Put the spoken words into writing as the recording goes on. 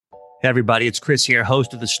Hey everybody, it's Kris here,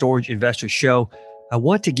 host of the Storage Investor Show. I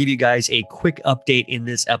want to give you guys a quick update in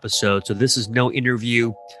this episode. So this is no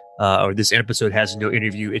interview, or this episode has no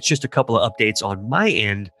interview. It's just a couple of updates on my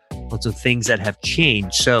end on some things that have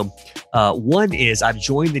changed. So one is I've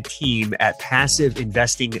joined the team at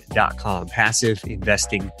passiveinvesting.com,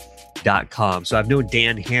 passiveinvesting.com. So I've known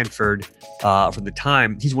Dan Hanford from the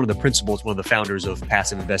time, he's one of the principals, one of the founders of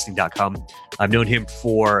passiveinvesting.com. I've known him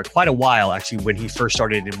for quite a while. Actually, when he first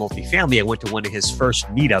started in multifamily, I went to one of his first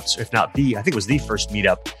meetups, if not I think it was the first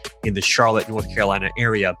meetup in the Charlotte, North Carolina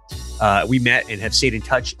area. We met and have stayed in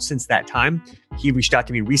touch since that time. He reached out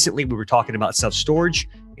to me recently. We were talking about self-storage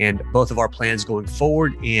and both of our plans going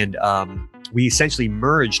forward. And we essentially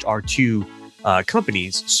merged our two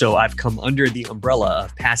companies. So I've come under the umbrella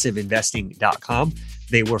of passiveinvesting.com.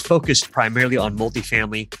 They were focused primarily on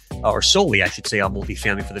multifamily, or solely, I should say, on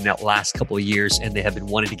multifamily for the last couple of years. And they have been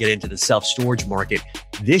wanting to get into the self-storage market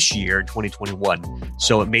this year in 2021.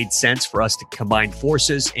 So it made sense for us to combine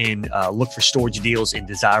forces and look for storage deals in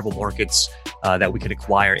desirable markets that we can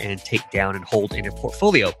acquire and take down and hold in a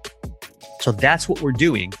portfolio. So that's what we're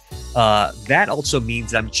doing. That also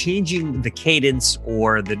means I'm changing the cadence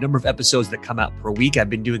or the number of episodes that come out per week. I've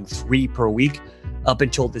been doing 3 per week up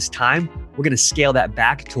until this time. We're going to scale that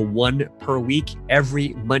back to 1 per week. Every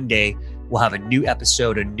Monday, we'll have a new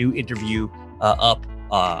episode, a new interview up,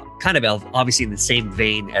 kind of obviously in the same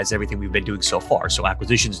vein as everything we've been doing so far. So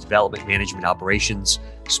acquisitions, development, management, operations,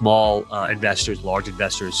 small investors, large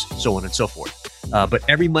investors, so on and so forth. But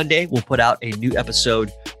every Monday, we'll put out a new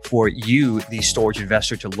episode for you, the storage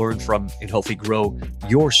investor, to learn from and hopefully grow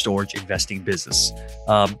your storage investing business.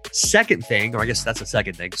 Second thing, or I guess that's the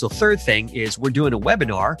second thing. So third thing is we're doing a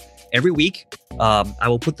webinar every week. I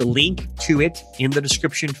will put the link to it in the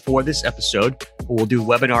description for this episode. We'll do a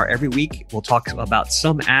webinar every week. We'll talk about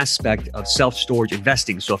some aspect of self-storage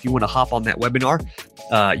investing. So if you want to hop on that webinar,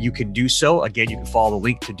 you can do so. Again, you can follow the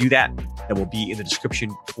link to do that. That will be in the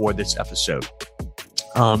description for this episode.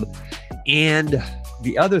 And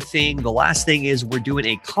the other thing, the last thing is we're doing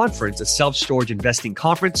a conference, a self-storage investing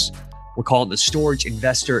conference. We're calling the Storage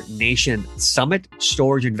Investor Nation Summit,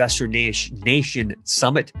 Storage Investor Nation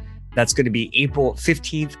Summit. That's going to be April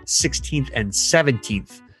 15th, 16th, and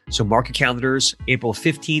 17th. So mark your calendars, April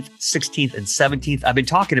 15th, 16th, and 17th. I've been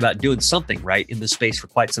talking about doing something, right, in this space for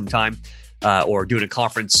quite some time, or doing a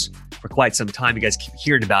conference for quite some time. You guys keep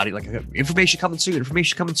hearing about it, like information coming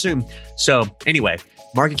soon. So anyway,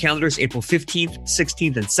 mark your calendars, April 15th,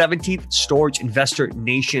 16th, and 17th, Storage Investor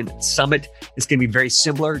Nation Summit. It's going to be very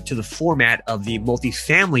similar to the format of the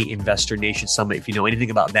Multifamily Investor Nation Summit. If you know anything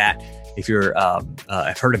about that, if you're,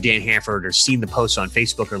 I've heard of Dan Hanford or seen the posts on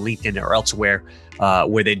Facebook or LinkedIn or elsewhere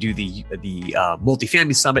where they do the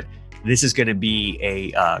Multifamily Summit, this is going to be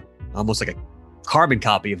a almost like a carbon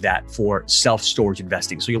copy of that for self-storage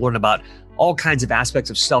investing. So you'll learn about all kinds of aspects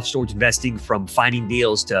of self-storage investing, from finding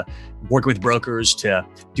deals to working with brokers to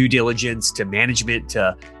due diligence to management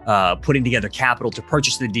to putting together capital to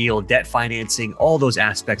purchase the deal, debt financing. All those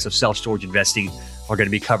aspects of self-storage investing are going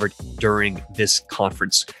to be covered during this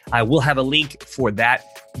conference. I will have a link for that.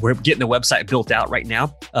 We're getting the website built out right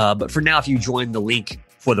now. But for now, if you join the link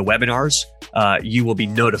for the webinars, you will be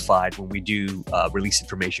notified when we do release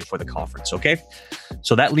information for the conference, okay?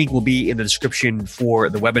 So that link will be in the description for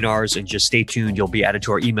the webinars, and just stay tuned. You'll be added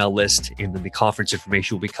to our email list, and then the conference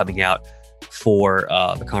information will be coming out for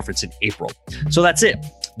the conference in April. So that's it.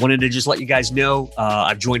 Wanted to just let you guys know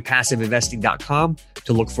I've joined passiveinvesting.com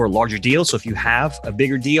to look for larger deals. So if you have a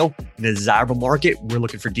bigger deal in a desirable market, we're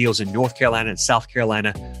looking for deals in North Carolina, South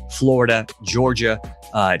Carolina, Florida, Georgia,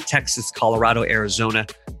 Texas, Colorado, Arizona.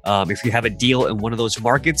 If you have a deal in one of those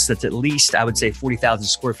markets that's at least, I would say, 40,000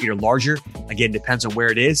 square feet or larger, again, depends on where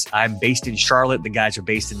it is. I'm based in Charlotte. The guys are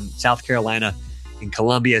based in South Carolina, in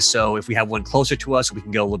Columbia. So if we have one closer to us, we can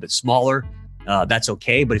go a little bit smaller. That's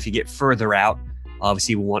okay. But if you get further out,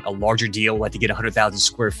 obviously we want a larger deal. We like to get 100,000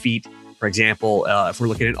 square feet. For example, if we're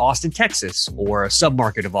looking at Austin, Texas, or a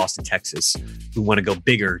submarket of Austin, Texas, we want to go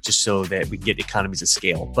bigger just so that we can get economies of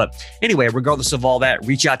scale. But anyway, regardless of all that,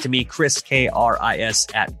 reach out to me, Kris, Kris,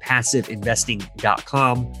 at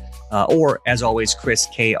passiveinvesting.com. Or as always, Kris,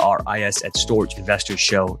 Kris, at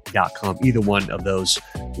storageinvestorshow.com. Either one of those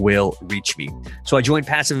will reach me. So I joined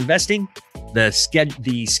Passive Investing. The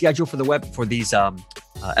schedule for these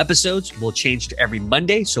episodes will change to every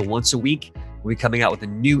Monday. So once a week, we'll be coming out with a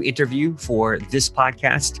new interview for this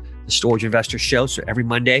podcast, the Storage Investor Show. So every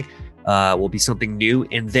Monday will be something new.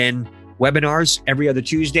 And then webinars every other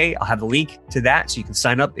Tuesday. I'll have the link to that so you can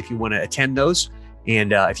sign up if you want to attend those.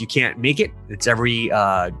 And if you can't make it, it's every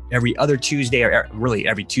other Tuesday, or really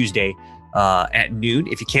every Tuesday at noon.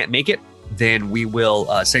 If you can't make it, then we will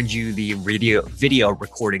send you the video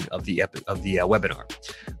recording of the webinar.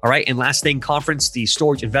 All right. And last thing, conference, the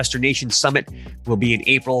Storage Investor Nation Summit will be in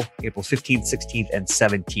April 15th, 16th, and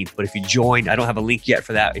 17th. But if you join, I don't have a link yet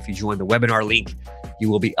for that. If you join the webinar link, you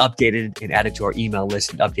will be updated and added to our email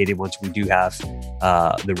list and updated once we do have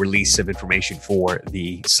the release of information for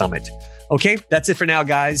the summit. Okay, that's it for now,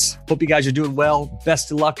 guys. Hope you guys are doing well.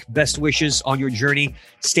 Best of luck, best wishes on your journey.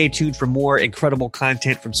 Stay tuned for more incredible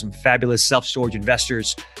content from some fabulous self-storage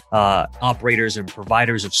investors, operators, and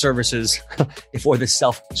providers of services for the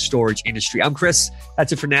self-storage industry. I'm Kris.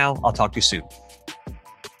 That's it for now. I'll talk to you soon.